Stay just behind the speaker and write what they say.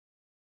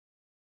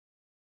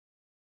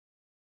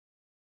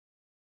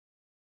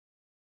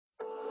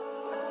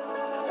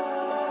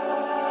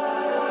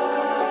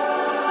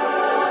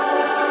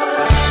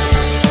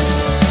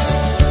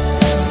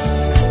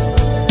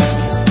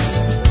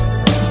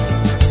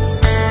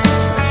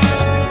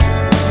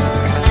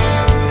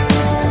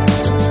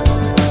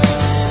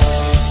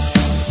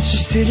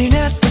Sitting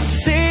at the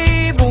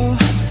table,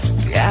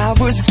 the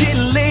hours get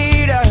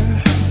later.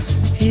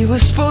 He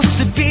was supposed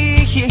to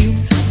be here,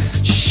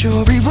 she's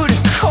sure he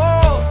would've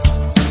called.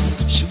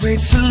 She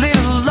waits a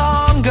little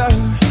longer,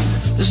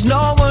 there's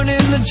no one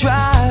in the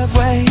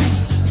driveway.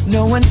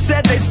 No one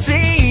said they'd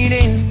seen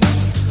him.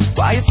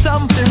 Why is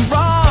something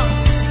wrong?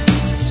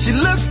 She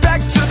looks back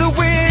to the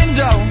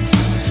window.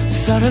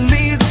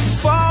 Suddenly the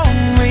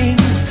phone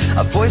rings.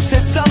 A voice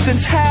said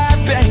something's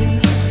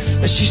happened,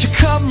 that she should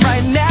come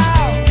right now.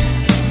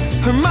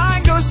 Her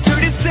mind goes to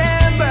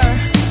December.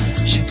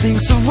 She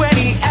thinks of when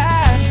he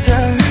asked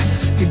her.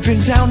 He'd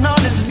been down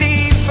on his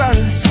knee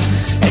first,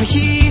 and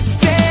he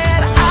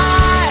said,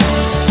 I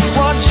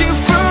want you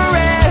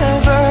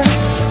forever,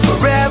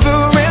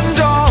 forever and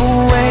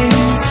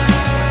always.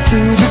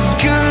 Through the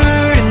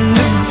good and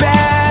the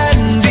bad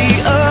and the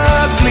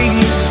ugly,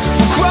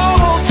 we'll grow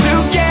old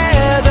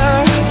together,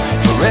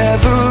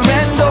 forever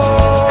and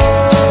always.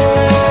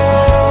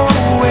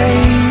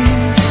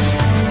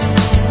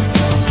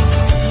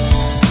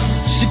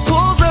 She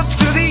pulls up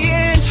to the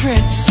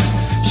entrance,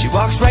 she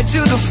walks right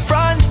to the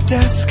front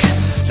desk.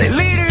 They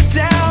lead her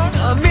down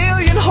a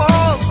million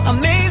halls, a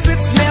maze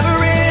that's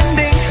never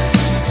ending.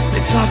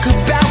 They talk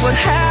about what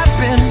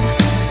happened,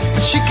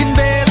 but she can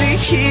barely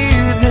hear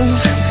them.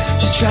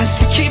 She tries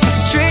to keep a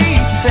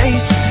straight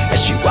face as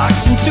she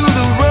walks into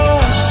the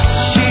room.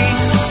 She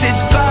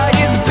sits by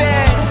his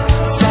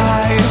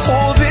bedside,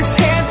 holds his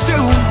hand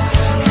too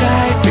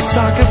tight. They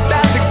talk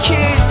about the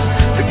kids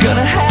they're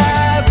gonna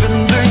have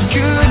and the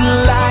good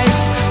life,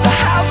 the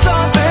house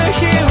on the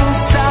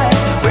hillside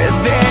where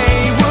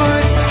they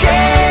would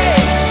stay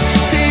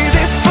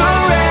there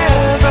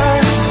forever,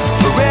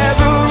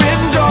 forever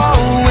and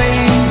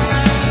always.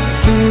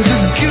 Through the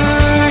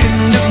good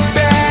and the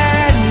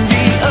bad and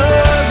the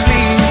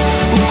ugly,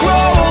 we'll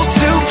grow old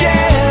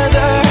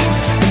together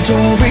and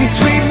always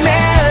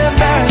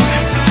remember,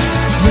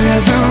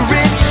 whether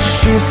rich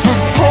or for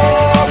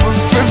poor or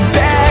for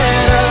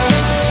better,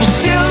 we'll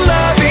still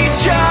love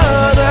each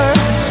other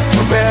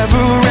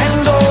forever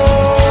and always.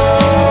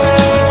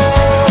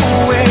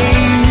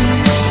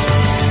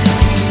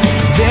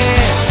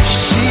 Then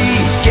she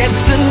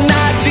gets an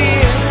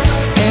idea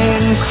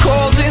and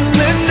calls in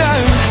the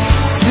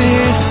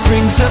nurses,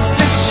 brings up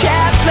the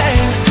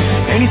chaplain,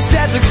 and he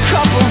says a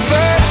couple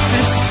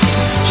verses.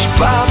 She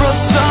borrows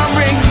some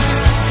rings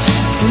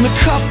from the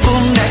couple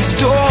next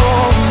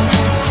door.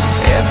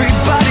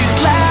 Everybody's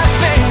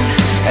laughing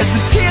as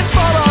the tears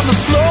fall on the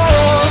floor.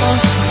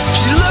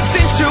 She looks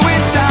into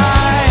his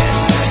eyes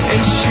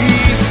and she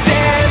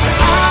says,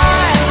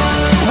 I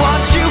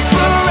want you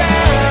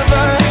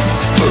forever,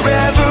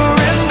 forever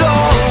and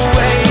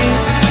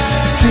always.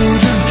 Through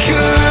the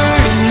good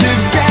and the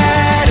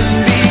bad and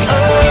the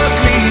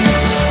ugly,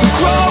 we'll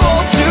grow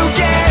old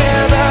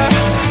together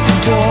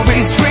and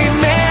always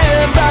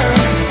remember,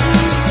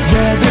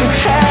 whether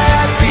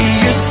happy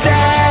or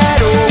sad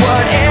or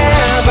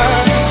whatever,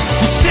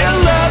 we'll still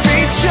love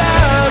each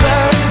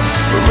other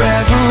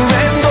forever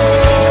and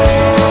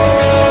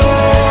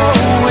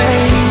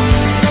always.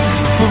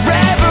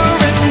 Forever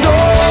and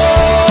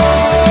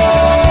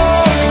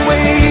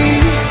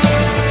always.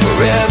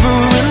 Forever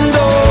and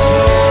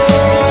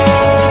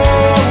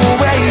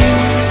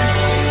always.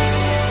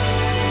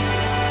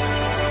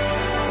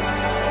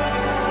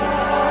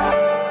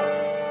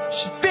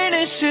 She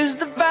finishes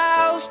the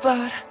vows,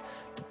 but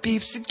the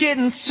beeps are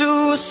getting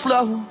too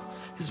slow.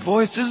 His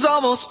voice is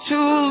almost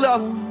too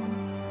low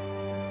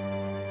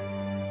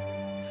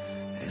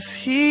as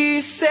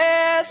he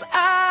says,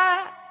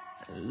 I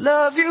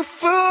love you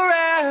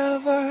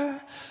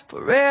forever,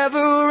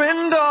 forever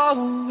and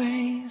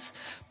always.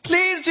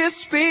 Please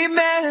just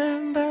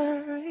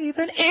remember,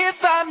 even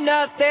if I'm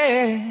not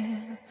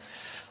there,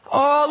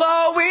 I'll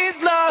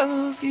always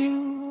love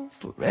you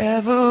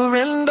forever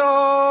and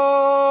always.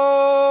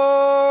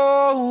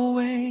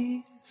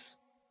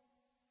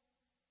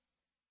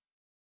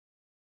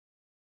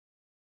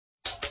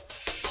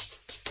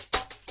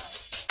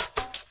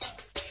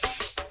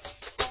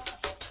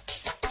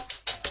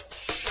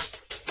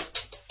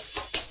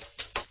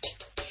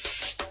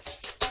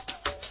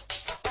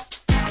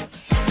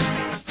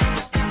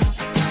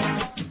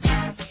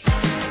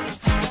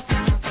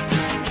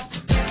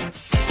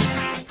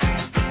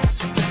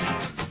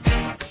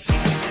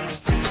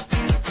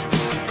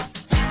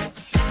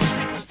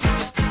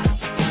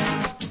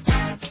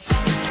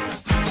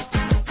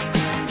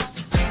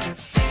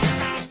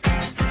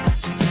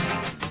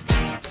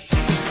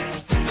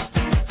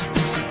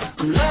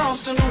 I'm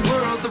lost in a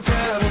world that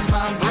rattles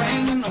my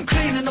brain. I'm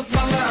cleaning up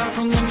my life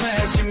from the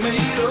mess you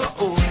made. Oh,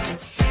 oh.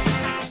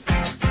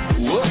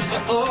 Whoa,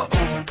 oh, oh,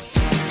 oh.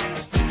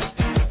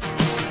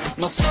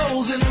 My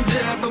soul's in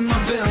debt, but my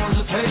bills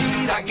are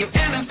paid. I give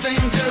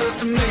anything just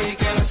to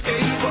make an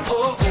escape. Oh,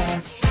 oh, oh.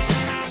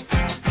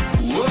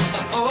 Whoa,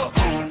 oh, oh,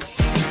 oh.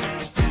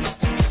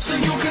 So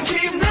you can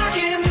keep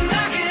knocking,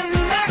 knocking,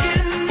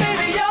 knocking.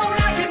 Maybe you're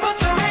knocking, but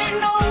there ain't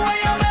no way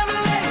I'm ever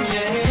letting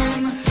you in.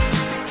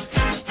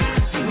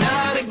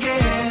 Not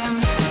again.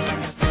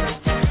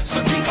 So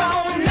keep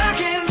on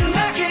knocking,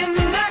 knocking,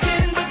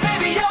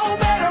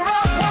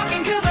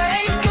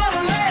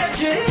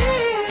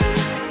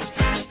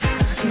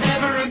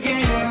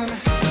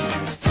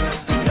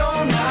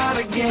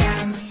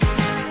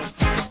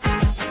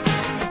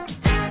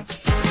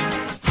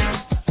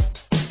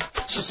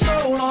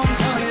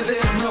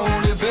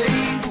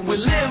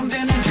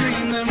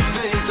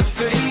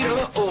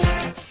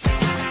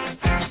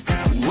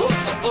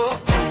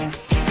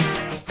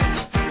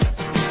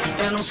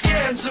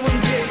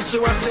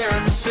 So I stare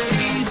at the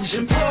stage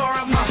and pour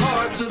out my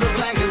heart to the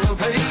blank of a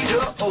page.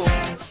 Oh, oh.